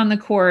working on the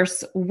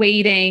course,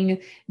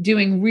 waiting,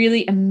 doing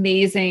really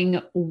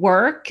amazing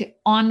work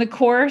on the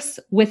course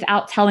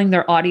without telling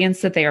their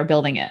audience that they are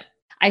building it.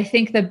 I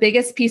think the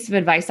biggest piece of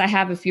advice I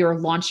have, if you're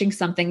launching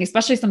something,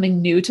 especially something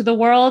new to the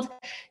world,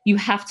 you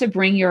have to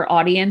bring your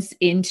audience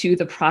into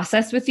the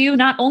process with you.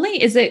 Not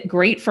only is it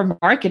great for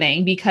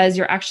marketing because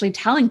you're actually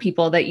telling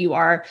people that you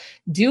are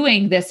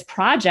doing this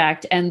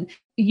project, and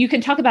you can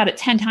talk about it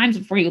 10 times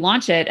before you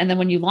launch it. And then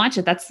when you launch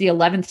it, that's the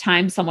 11th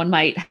time someone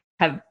might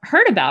have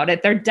heard about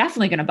it. They're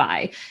definitely going to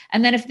buy.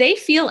 And then if they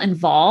feel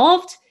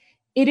involved,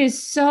 it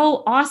is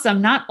so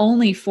awesome, not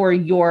only for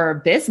your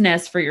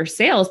business, for your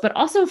sales, but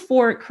also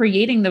for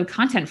creating the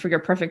content for your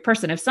perfect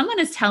person. If someone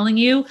is telling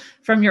you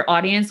from your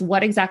audience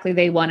what exactly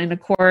they want in a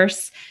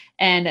course,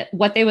 and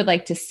what they would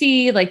like to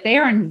see. Like they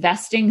are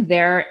investing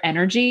their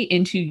energy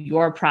into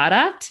your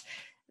product.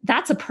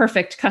 That's a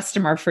perfect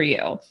customer for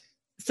you.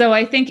 So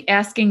I think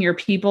asking your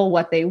people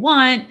what they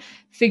want,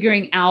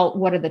 figuring out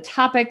what are the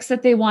topics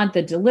that they want,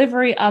 the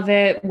delivery of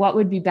it, what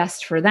would be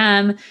best for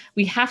them.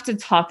 We have to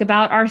talk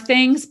about our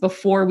things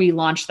before we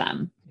launch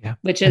them,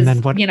 which is,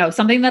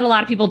 something that a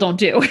lot of people don't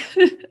do.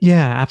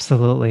 Yeah,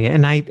 absolutely.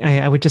 And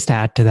I would just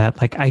add to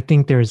that, like, I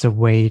think there's a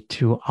way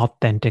to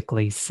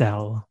authentically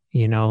sell,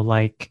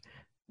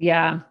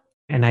 Yeah.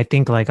 And I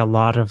think like a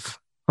lot of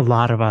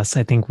us,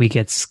 I think we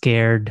get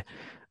scared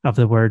of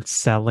the word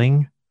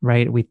selling,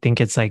 right? We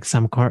think it's like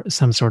some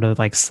sort of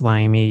like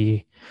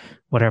slimy,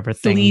 whatever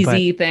thing.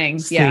 Sleazy thing.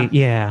 Yeah.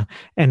 Yeah.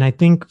 And I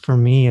think for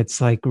me,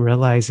 it's like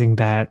realizing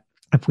that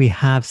if we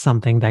have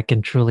something that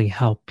can truly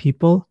help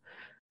people,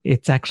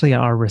 it's actually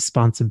our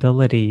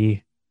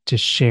responsibility to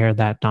share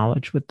that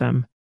knowledge with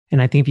them.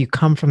 And I think if you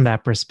come from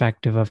that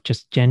perspective of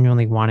just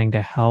genuinely wanting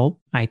to help,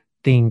 I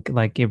think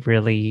like it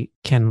really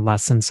can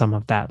lessen some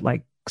of that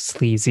like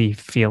sleazy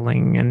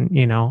feeling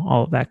and,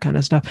 all of that kind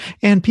of stuff.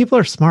 And people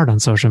are smart on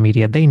social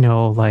media. They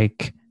know,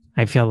 like,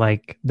 I feel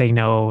like they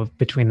know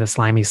between the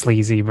slimy,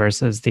 sleazy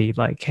versus the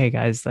like, hey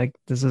guys, like,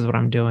 this is what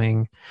I'm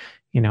doing,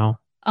 Oh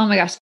my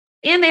gosh.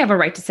 And they have a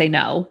right to say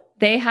no.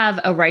 They have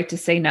a right to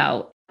say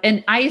no.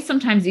 And I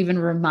sometimes even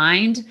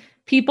remind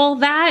people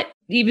that,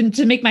 even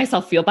to make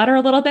myself feel better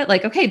a little bit,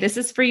 like, okay, this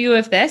is for you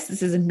if this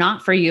is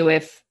not for you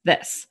if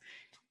this.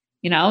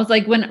 It's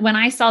like when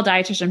I sell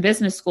Dietitian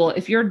Business School,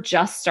 if you're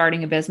just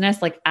starting a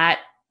business, like at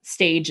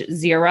stage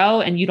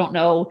 0, and you don't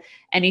know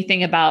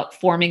anything about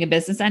forming a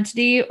business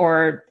entity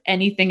or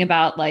anything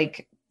about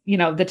like,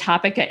 the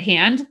topic at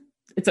hand,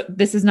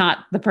 this is not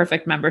the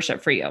perfect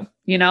membership for you,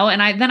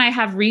 and I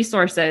have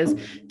resources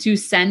to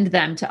send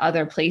them to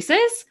other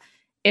places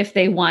if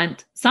they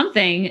want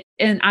something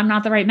and I'm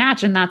not the right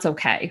match, and that's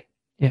okay.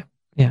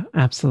 Yeah,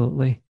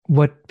 absolutely.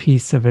 What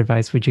piece of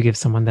advice would you give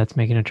someone that's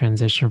making a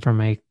transition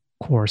from a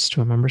course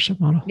to a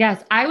membership model?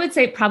 Yes, I would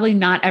say probably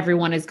not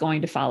everyone is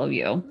going to follow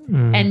you.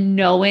 And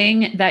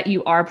knowing that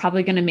you are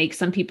probably going to make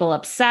some people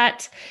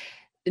upset,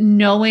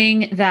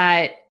 knowing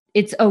that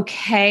it's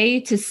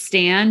okay to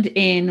stand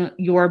in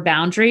your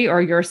boundary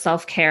or your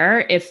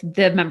self-care if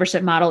the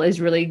membership model is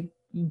really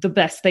the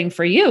best thing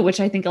for you, which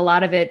I think a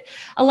lot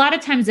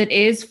of times it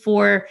is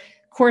for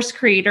course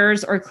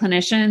creators or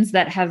clinicians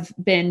that have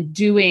been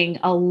doing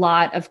a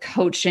lot of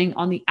coaching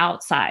on the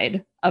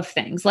outside of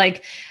things.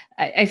 Like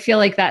I feel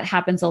like that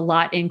happens a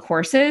lot in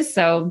courses.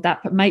 So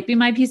that might be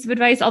my piece of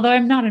advice, although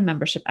I'm not a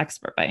membership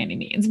expert by any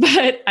means,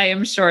 but I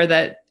am sure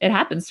that it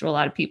happens to a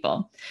lot of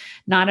people.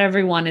 Not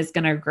everyone is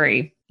going to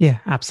agree. Yeah,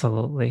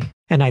 absolutely.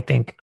 And I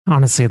think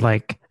honestly,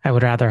 like I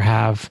would rather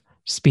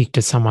speak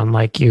to someone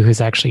like you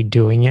who's actually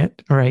doing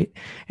it, right?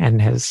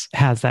 And has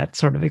that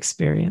sort of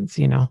experience,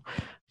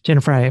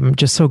 Jennifer, I'm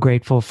just so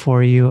grateful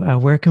for you.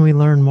 Where can we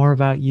learn more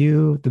about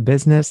you, the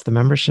business, the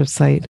membership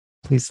site?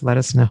 Please let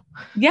us know.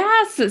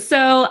 Yes.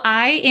 So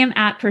I am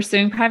at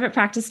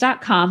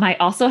pursuingprivatepractice.com. I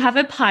also have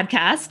a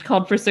podcast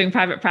called Pursuing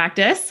Private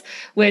Practice,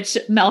 which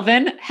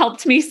Melvin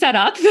helped me set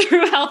up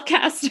through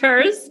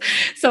Healthcasters.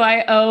 So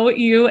I owe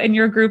you and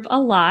your group a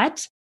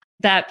lot.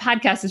 That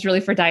podcast is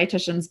really for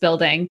dietitians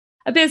building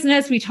a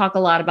business. We talk a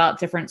lot about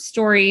different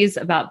stories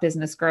about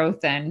business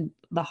growth and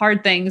the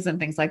hard things and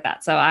things like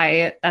that. So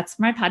that's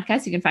my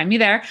podcast. You can find me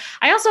there.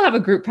 I also have a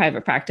group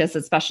private practice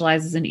that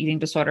specializes in eating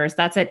disorders.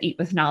 That's at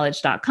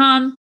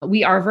eatwithknowledge.com.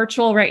 We are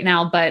virtual right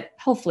now, but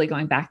hopefully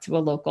going back to a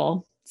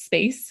local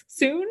space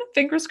soon,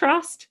 fingers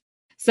crossed.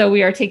 So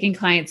we are taking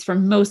clients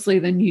from mostly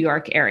the New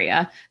York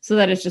area. So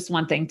that is just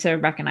one thing to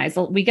recognize.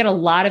 We get a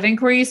lot of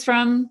inquiries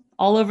from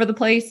all over the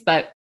place,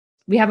 but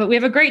we have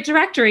a great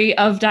directory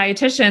of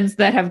dietitians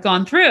that have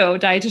gone through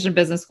Dietitian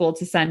Business School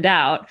to send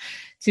out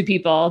to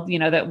people,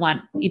 that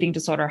want eating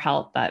disorder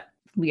help, but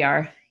we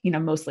are,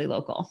 mostly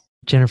local.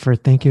 Jennifer,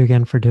 thank you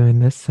again for doing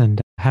this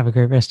and have a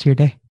great rest of your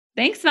day.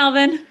 Thanks,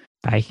 Melvin.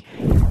 Bye.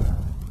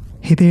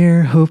 Hey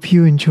there, hope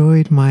you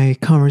enjoyed my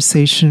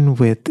conversation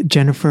with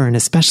Jennifer, and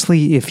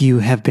especially if you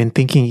have been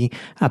thinking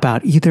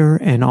about either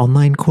an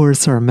online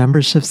course or a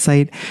membership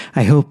site,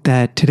 I hope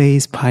that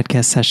today's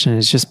podcast session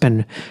has just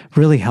been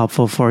really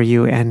helpful for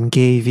you and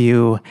gave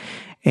you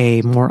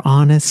a more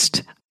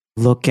honest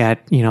look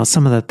at,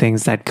 some of the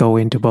things that go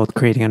into both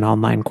creating an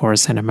online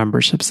course and a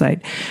membership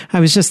site. I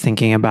was just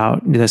thinking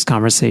about this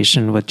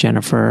conversation with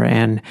Jennifer,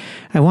 and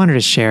I wanted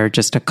to share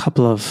just a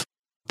couple of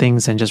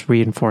things and just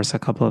reinforce a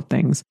couple of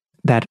things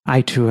that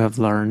I too have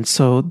learned.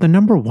 So the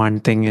number one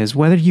thing is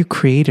whether you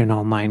create an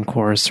online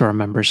course or a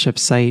membership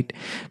site,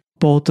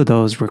 both of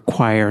those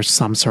require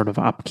some sort of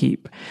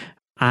upkeep.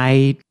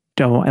 I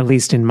don't, at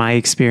least in my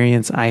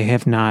experience, I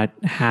have not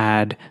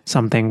had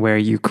something where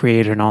you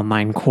create an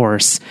online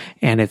course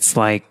and it's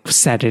like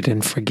set it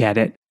and forget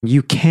it.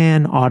 You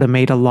can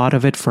automate a lot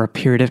of it for a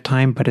period of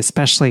time, but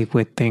especially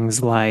with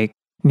things like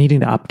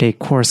needing to update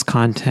course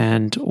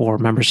content or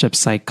membership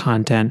site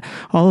content,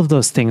 all of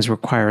those things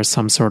require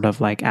some sort of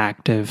like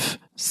active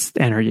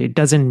energy. It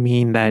doesn't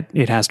mean that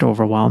it has to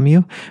overwhelm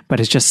you, but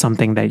it's just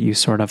something that you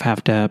sort of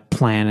have to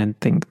plan and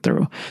think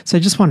through. So I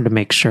just wanted to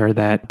make sure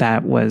that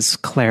that was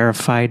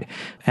clarified.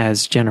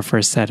 As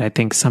Jennifer said, I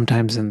think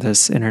sometimes in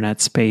this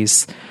internet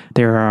space,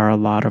 there are a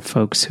lot of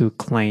folks who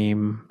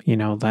claim,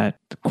 that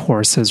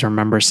courses or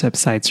membership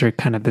sites are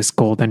kind of this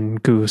golden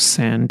goose.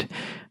 And,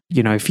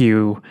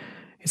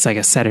 it's like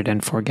a set it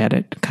and forget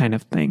it kind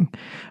of thing.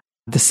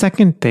 The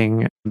second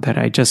thing that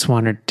I just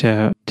wanted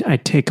to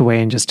take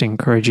away and just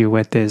encourage you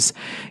with is,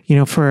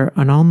 for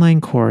an online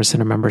course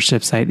and a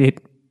membership site,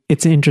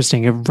 it's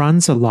interesting. It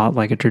runs a lot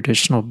like a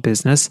traditional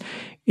business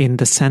in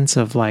the sense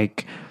of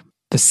like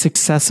the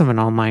success of an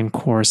online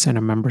course and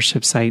a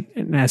membership site,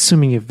 and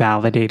assuming you've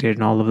validated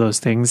and all of those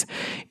things,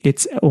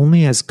 it's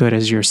only as good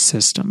as your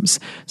systems.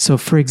 So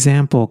for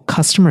example,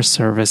 customer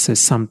service is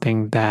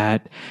something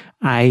that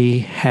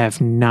I have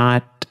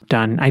not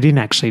done. I didn't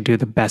actually do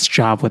the best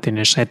job with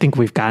initially. I think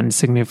we've gotten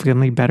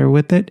significantly better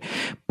with it,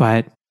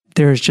 but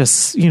there's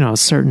just,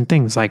 certain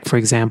things like, for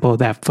example,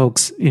 that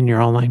folks in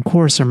your online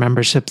course or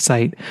membership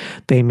site,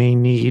 they may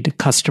need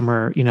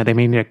they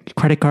may need a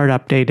credit card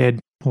updated,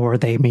 or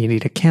they may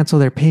need to cancel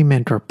their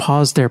payment or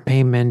pause their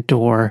payment,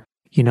 or,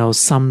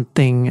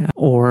 something,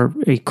 or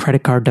a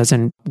credit card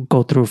doesn't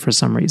go through for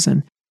some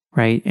reason.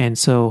 Right. And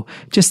so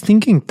just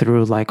thinking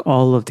through like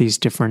all of these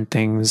different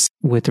things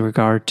with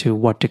regard to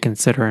what to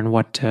consider and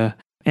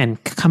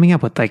coming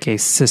up with like a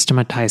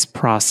systematized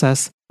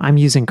process. I'm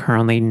using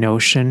currently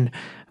Notion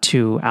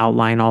to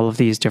outline all of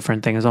these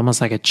different things, almost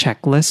like a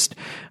checklist,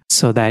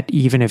 so that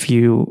even if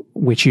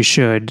which you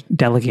should,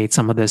 delegate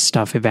some of this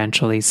stuff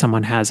eventually,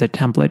 someone has a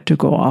template to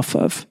go off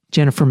of.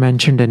 Jennifer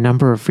mentioned a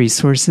number of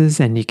resources,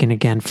 and you can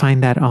again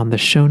find that on the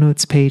show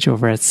notes page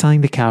over at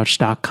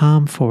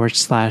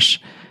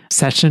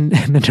sellingthecouch.com/session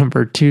and the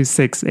number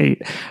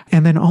 268.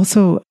 And then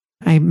also,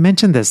 I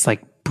mentioned this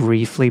like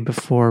briefly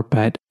before,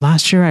 but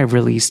last year I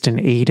released an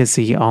A to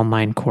Z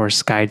online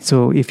course guide.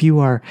 So if you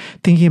are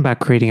thinking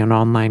about creating an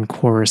online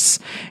course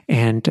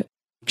and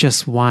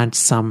just want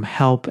some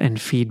help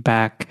and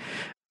feedback,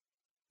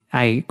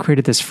 I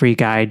created this free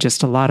guide.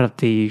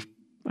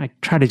 I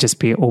try to just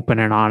be open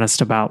and honest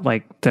about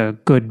like the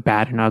good,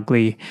 bad, and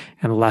ugly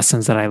and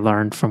lessons that I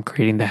learned from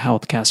creating the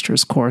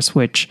Healthcasters course,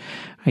 which,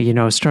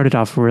 started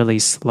off really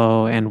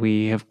slow, and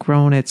we have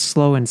grown it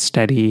slow and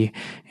steady.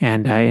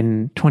 And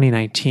in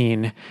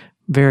 2019,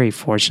 very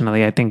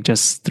fortunately, I think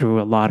just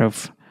through a lot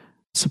of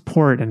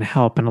support and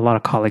help and a lot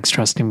of colleagues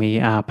trusting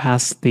me,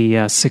 past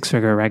the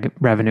six-figure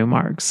revenue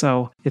mark.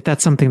 So if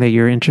that's something that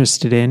you're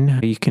interested in,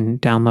 you can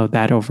download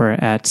that over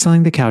at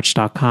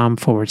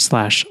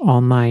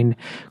sellingthecouch.com/online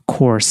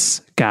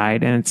course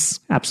guide, and it's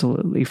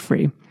absolutely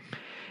free.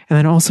 And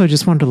then also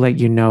just wanted to let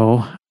you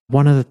know,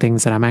 one of the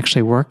things that I'm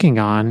actually working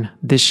on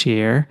this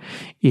year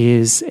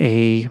is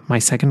my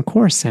second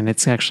course, and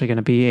it's actually going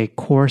to be a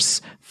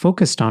course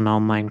focused on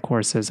online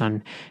courses,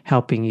 on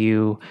helping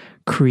you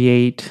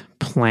create,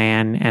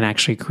 plan, and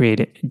actually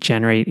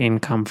generate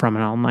income from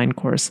an online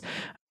course.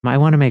 I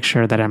want to make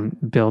sure that I'm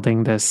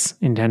building this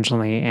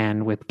intentionally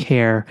and with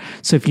care.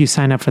 So if you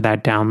sign up for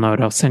that download,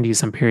 I'll send you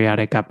some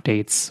periodic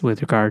updates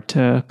with regard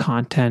to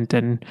content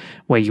and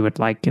what you would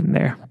like in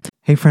there.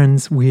 Hey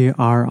friends, we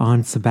are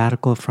on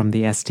sabbatical from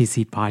the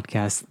STC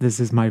podcast. This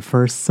is my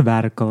first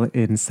sabbatical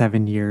in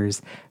 7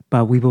 years,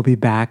 but we will be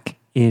back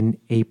in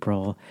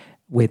April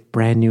with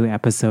brand new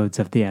episodes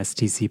of the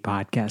STC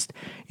podcast.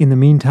 In the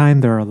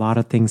meantime, there are a lot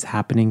of things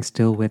happening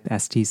still with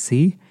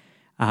STC.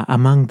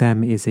 Among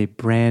them is a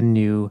brand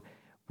new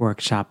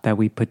workshop that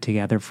we put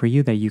together for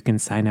you that you can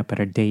sign up at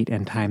a date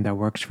and time that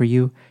works for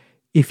you.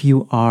 If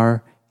you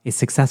are a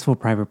successful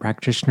private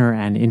practitioner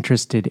and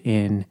interested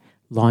in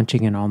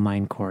launching an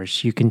online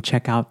course, you can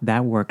check out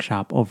that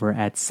workshop over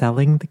at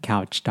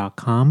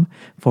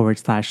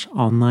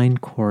sellingthecouch.com/online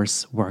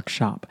course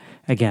workshop.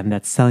 Again,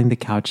 that's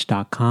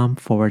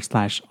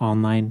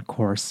sellingthecouch.com/online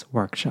course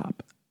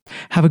workshop.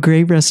 Have a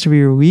great rest of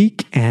your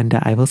week, and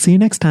I will see you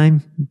next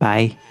time.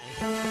 Bye.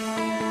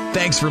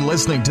 Thanks for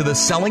listening to the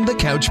Selling the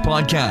Couch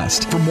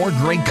podcast. For more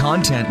great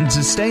content and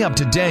to stay up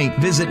to date,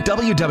 visit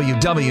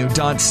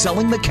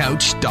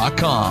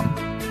www.sellingthecouch.com.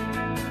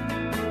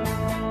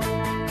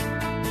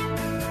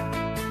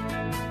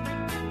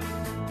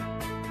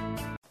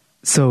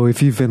 So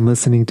if you've been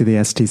listening to the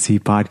STC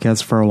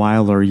podcast for a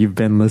while, or you've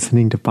been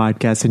listening to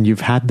podcasts and you've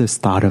had this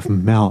thought of,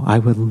 Mel, I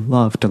would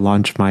love to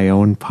launch my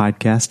own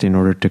podcast in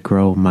order to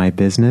grow my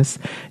business,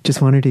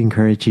 just wanted to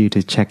encourage you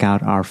to check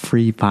out our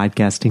free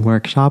podcasting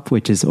workshop,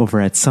 which is over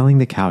at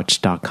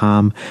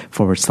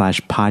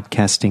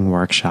sellingthecouch.com/podcasting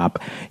workshop.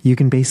 You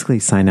can basically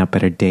sign up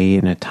at a day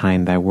and a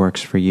time that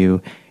works for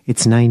you.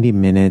 It's 90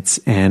 minutes.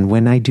 And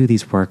when I do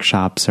these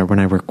workshops or when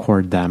I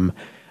record them,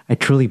 I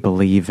truly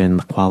believe in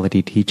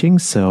quality teaching,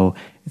 so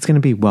it's going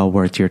to be well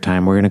worth your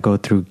time. We're going to go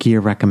through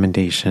gear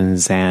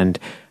recommendations and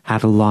how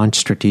to launch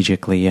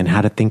strategically and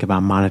how to think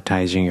about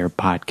monetizing your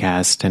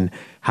podcast and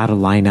how to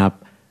line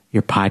up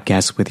your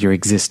podcast with your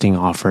existing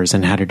offers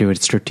and how to do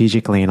it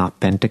strategically and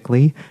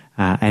authentically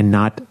and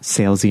not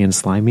salesy and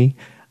slimy.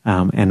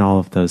 and all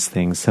of those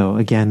things. So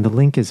again, the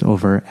link is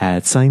over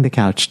at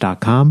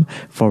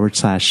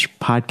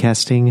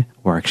sellingthecouch.com/podcasting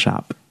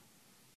workshop.